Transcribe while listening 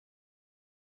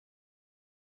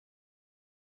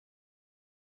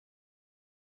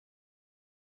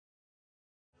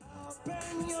How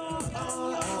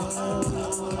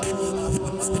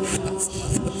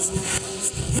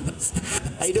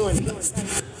you doing?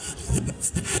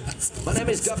 My name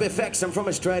is Dub FX. I'm from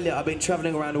Australia. I've been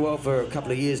traveling around the world for a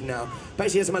couple of years now.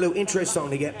 Basically, it's my little intro song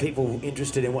to get people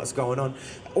interested in what's going on.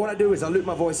 What I do is I loop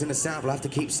my voice in the sample. I have to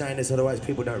keep saying this, otherwise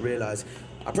people don't realize.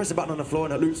 I press a button on the floor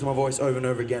and it loops my voice over and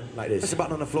over again, like this. Press a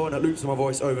button on the floor and it loops my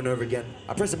voice over and over again.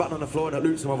 I press a button on the floor and it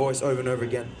loops my voice over and over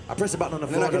again. I press a button on the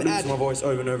floor and it loops my voice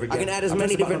over and over again. I can add as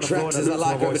many different tracks as I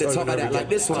like over the top of that, like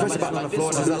this one. Press a button on the floor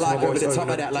as I like over the top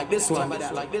of that, like this one.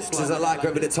 As I like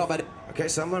over the top of that. Okay,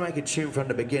 so I'm gonna make a tune from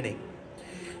the beginning.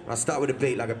 I'll start with a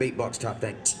beat, like a beatbox type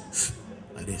thing.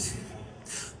 Like this.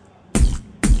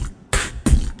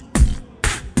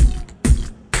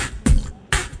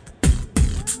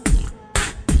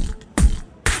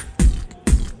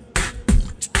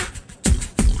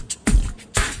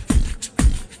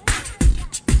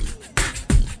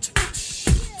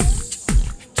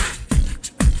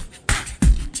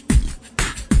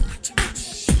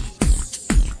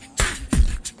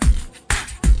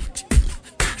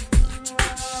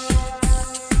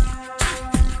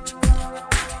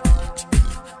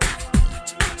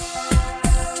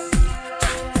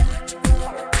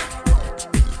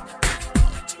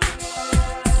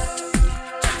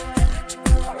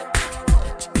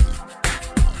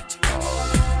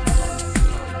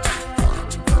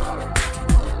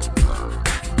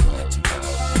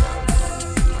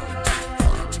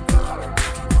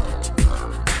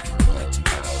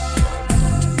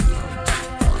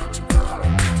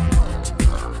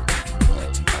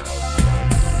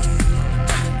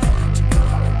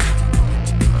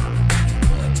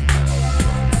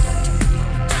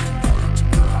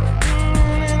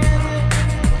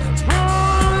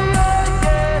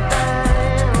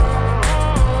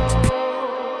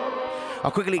 I'll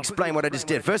quickly explain what I just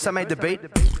did. First I made the beat,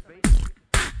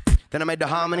 then I made the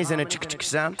harmonies and a chick-chick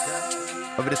sound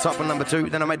over the top on number 2,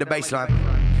 then I made the bass line.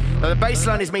 Now the bass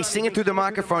line is me singing through the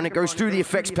microphone, it goes through the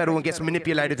effects pedal and gets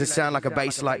manipulated to sound like a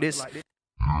bass like this.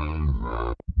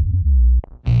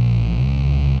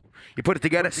 You put it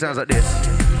together, it sounds like this.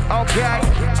 Okay.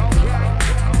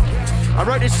 I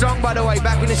wrote this song, by the way,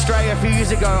 back in Australia a few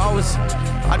years ago.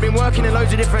 I'd been working in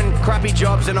loads of different crappy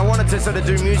jobs and I wanted to sort of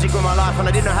do music with my life and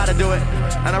I didn't know how to do it.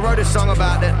 And I wrote a song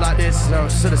about it like this, so I'll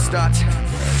sort of start.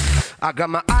 I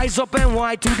got my eyes open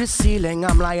wide to the ceiling.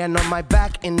 I'm lying on my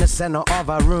back in the center of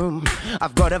a room.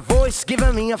 I've got a voice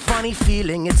giving me a funny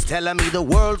feeling. It's telling me the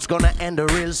world's gonna end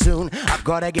real soon. I've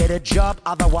gotta get a job,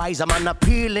 otherwise I'm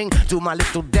unappealing. Do my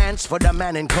little dance for the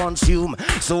man and consume.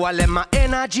 So I let my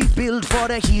energy build for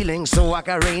the healing, so I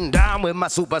can rain down with my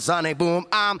supersonic boom.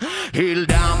 I'm healed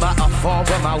down, but I fall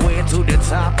on my way to the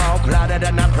top. All clouded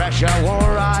and the pressure won't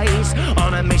rise.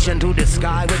 On a mission to the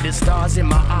sky with the stars in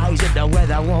my eyes, and the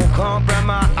weather won't compromise.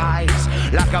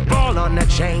 Like a ball on a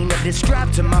chain that is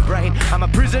strapped to my brain. I'm a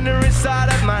prisoner inside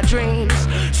of my dreams.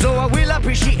 So I will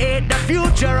appreciate the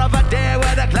future of a day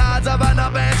where the clouds open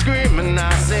up and scream. And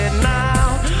I said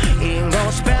now, ain't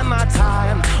gonna spend my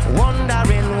time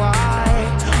wondering why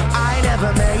I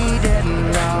never made it,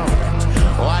 no.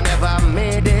 I never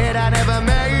made it, I never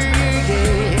made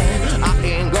it. I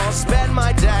ain't gonna spend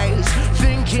my days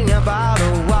thinking about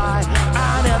why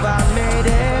I never made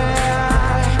it.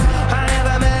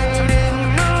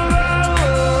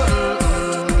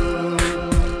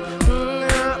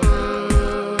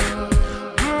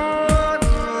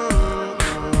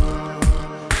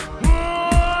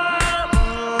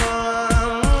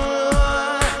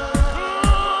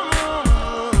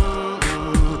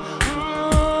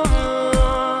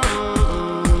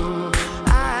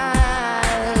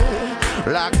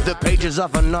 Like the pages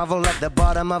of a novel at the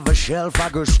bottom of a shelf, I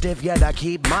grew stiff yet I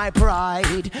keep my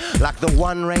pride. Like the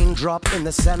one raindrop in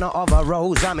the center of a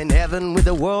rose, I'm in heaven with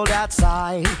the world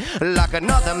outside. Like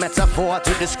another metaphor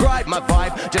to describe my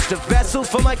vibe, just a vessel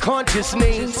for my conscious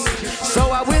needs.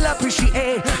 So I will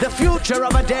appreciate the future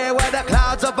of a day where the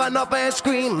clouds open up and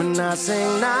scream. And I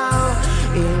sing now,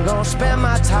 ain't gonna spend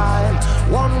my time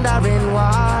wondering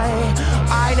why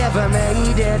I never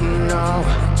made it, no.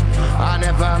 I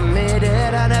never made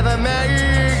it, I never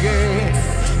made it.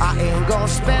 I ain't gonna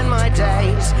spend my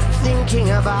days thinking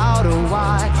about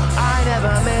why I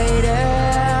never made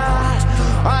it.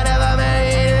 I never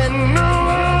made it, no.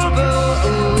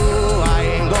 I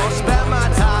ain't gonna spend my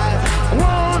time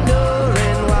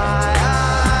wondering why.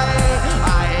 I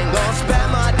ain't gonna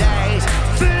spend my days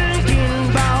thinking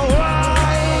about why.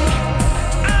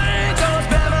 I ain't gonna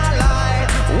spend my life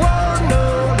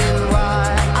wondering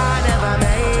why I never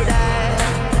made it.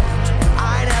 I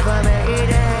never made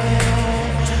it.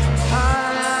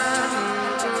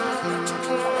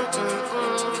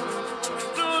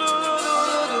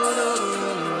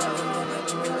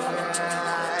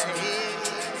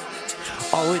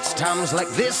 times like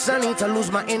this I need to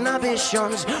lose my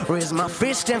inhibitions. Raise my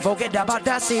fist and forget about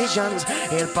decisions.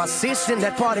 Help assist in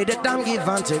that party that I'm give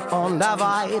and take on the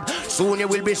vibe. Soon you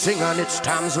will be singing. It's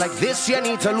times like this you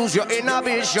need to lose your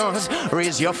inhibitions.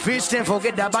 Raise your fist and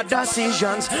forget about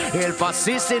decisions. Help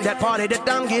assist in that party that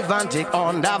I'm give and take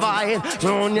on the vibe.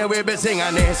 Soon you will be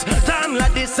singing this. Time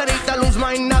like this I need to lose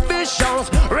my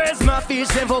inhibitions. Raise my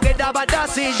fist and forget about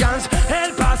decisions.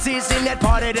 Help assist in that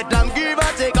party that I'm give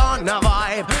and take on the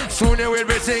vibe. Soon you will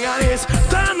be singing this.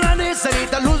 Time like this I need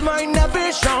to lose my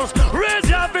inhibitions. Raise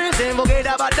your fist and forget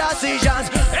about decisions.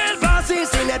 Help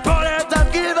assist in that party that I'm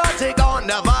give and take on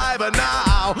the vibe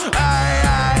now.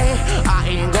 I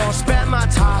ain't gonna spend my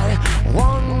time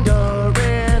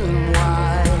wondering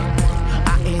why.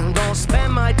 I ain't gonna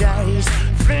spend my days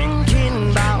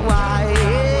thinking about why.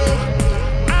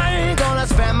 I ain't gonna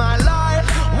spend my life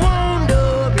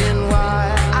wondering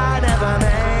why I never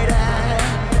made it.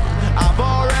 I've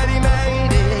already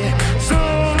made it. So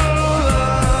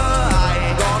I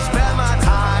ain't gonna spend my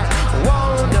time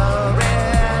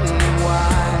wondering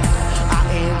why. I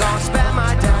ain't gonna spend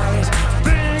my days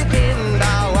thinking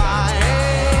about why.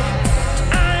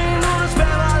 I ain't gonna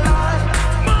spend my life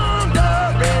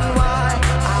wondering why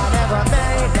I never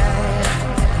made it.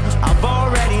 I've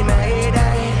already made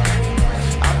it.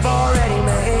 I've already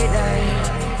made it.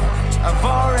 I've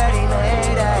already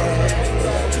made it.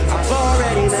 I've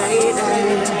already made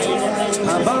it.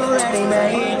 I've already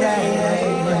made it.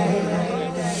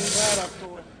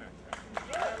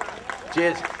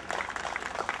 Cheers.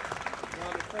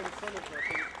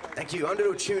 Thank you.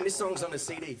 Under a tune. This song's on the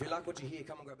CD. If you like what you hear,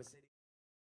 come and grab a CD.